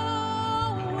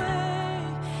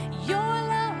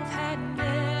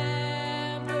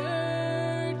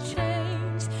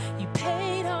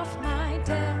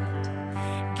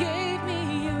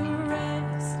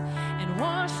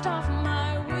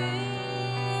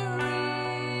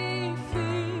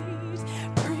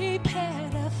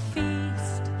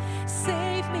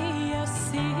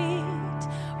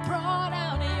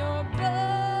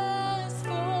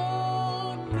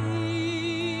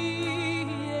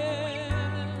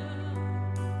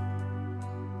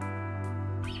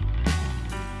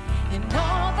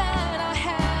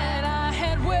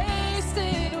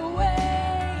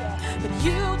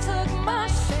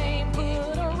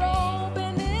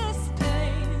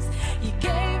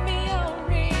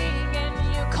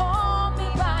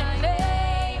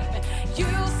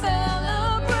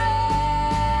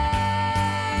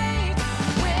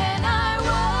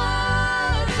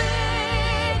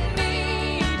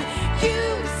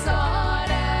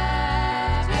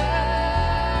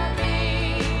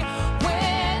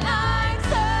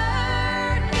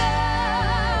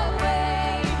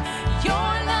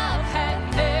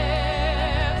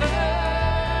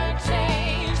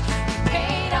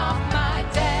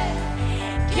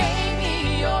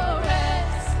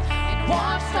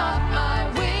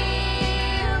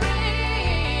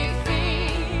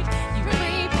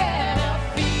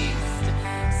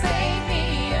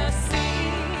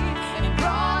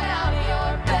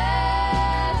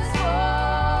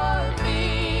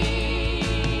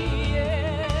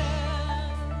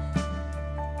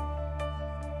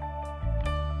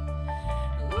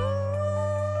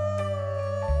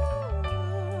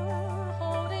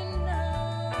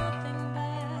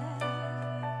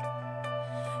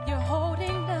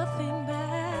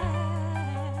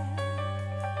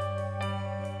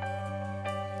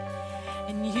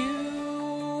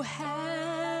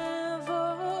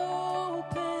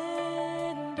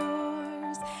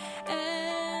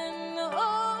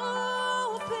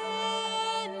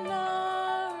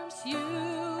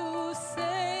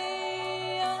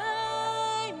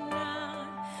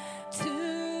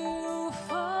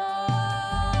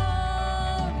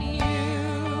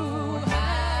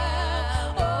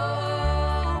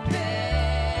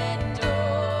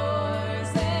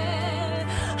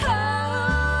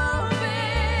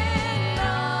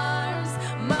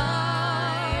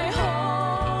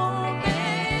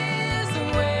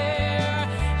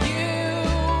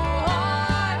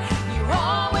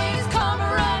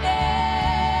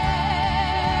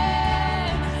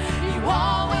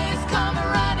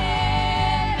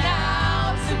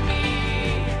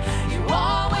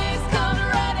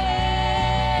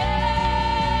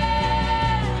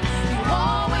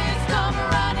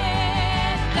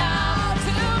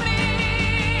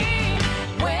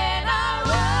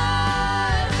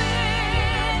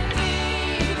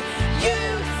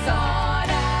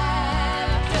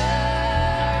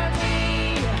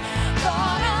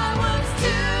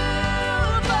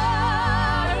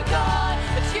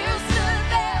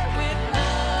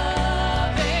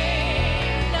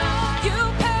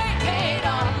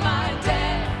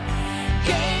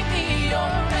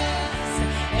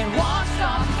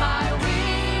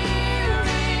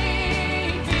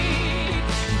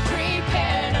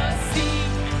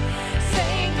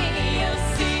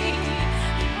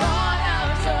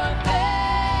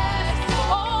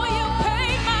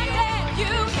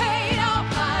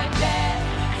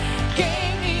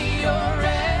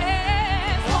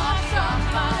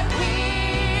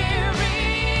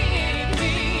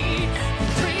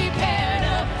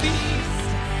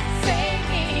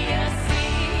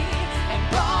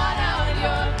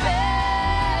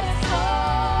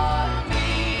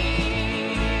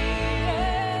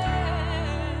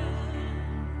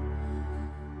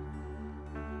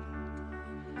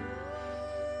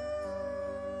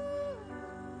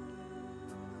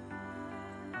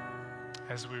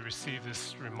as we receive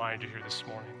this reminder here this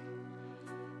morning.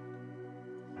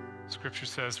 Scripture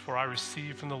says, "For I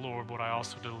received from the Lord what I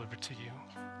also delivered to you,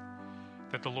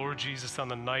 that the Lord Jesus on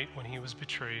the night when he was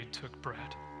betrayed took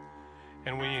bread.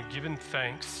 And when he had given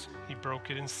thanks, he broke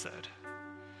it and said,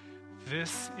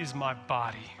 'This is my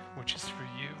body, which is for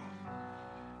you.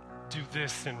 Do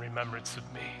this in remembrance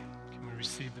of me.'" Can we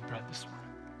receive the bread this morning?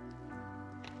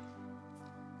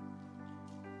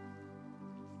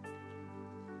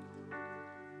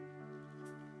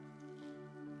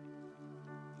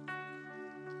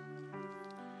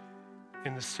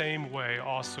 In the same way,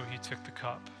 also he took the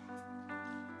cup.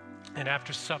 And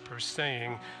after supper,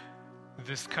 saying,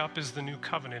 "This cup is the new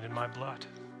covenant in my blood.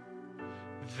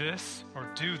 This, or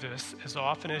do this, as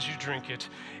often as you drink it,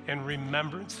 in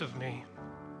remembrance of me.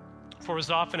 For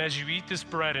as often as you eat this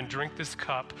bread and drink this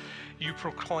cup, you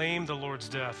proclaim the Lord's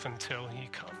death until he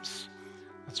comes."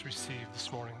 Let's receive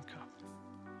this morning the cup.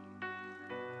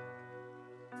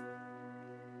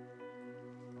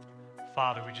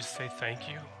 Father, we just say thank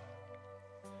you.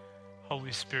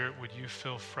 Holy Spirit, would you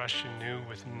fill fresh and new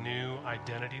with new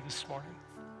identity this morning?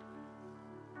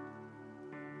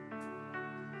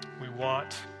 We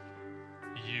want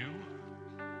you.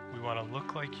 We want to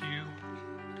look like you.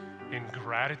 In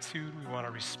gratitude, we want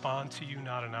to respond to you,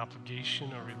 not an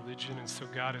obligation or religion. And so,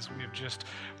 God, as we have just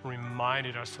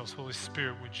reminded ourselves, Holy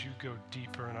Spirit, would you go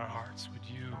deeper in our hearts? Would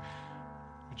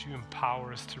you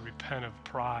empower us to repent of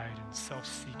pride and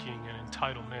self-seeking and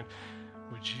entitlement?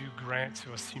 Would you grant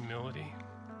to us humility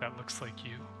that looks like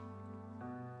you?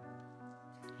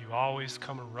 You always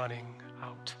come running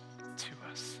out to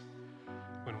us.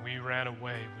 When we ran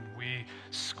away, when we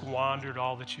squandered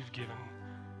all that you've given,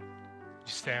 you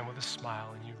stand with a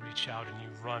smile and you reach out and you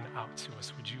run out to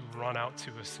us. Would you run out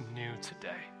to us new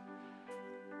today?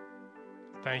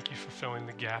 Thank you for filling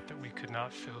the gap that we could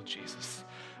not fill, Jesus.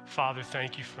 Father,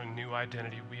 thank you for a new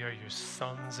identity. We are your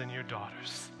sons and your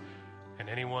daughters. And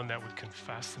anyone that would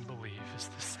confess and believe is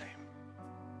the same.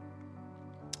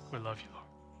 We love you, Lord.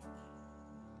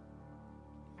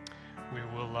 We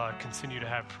will continue to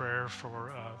have prayer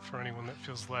for anyone that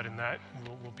feels led in that.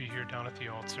 We'll be here down at the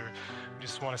altar. We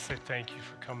just want to say thank you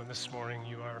for coming this morning.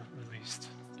 You are released.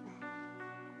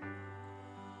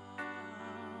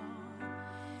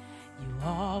 You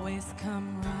always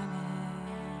come running.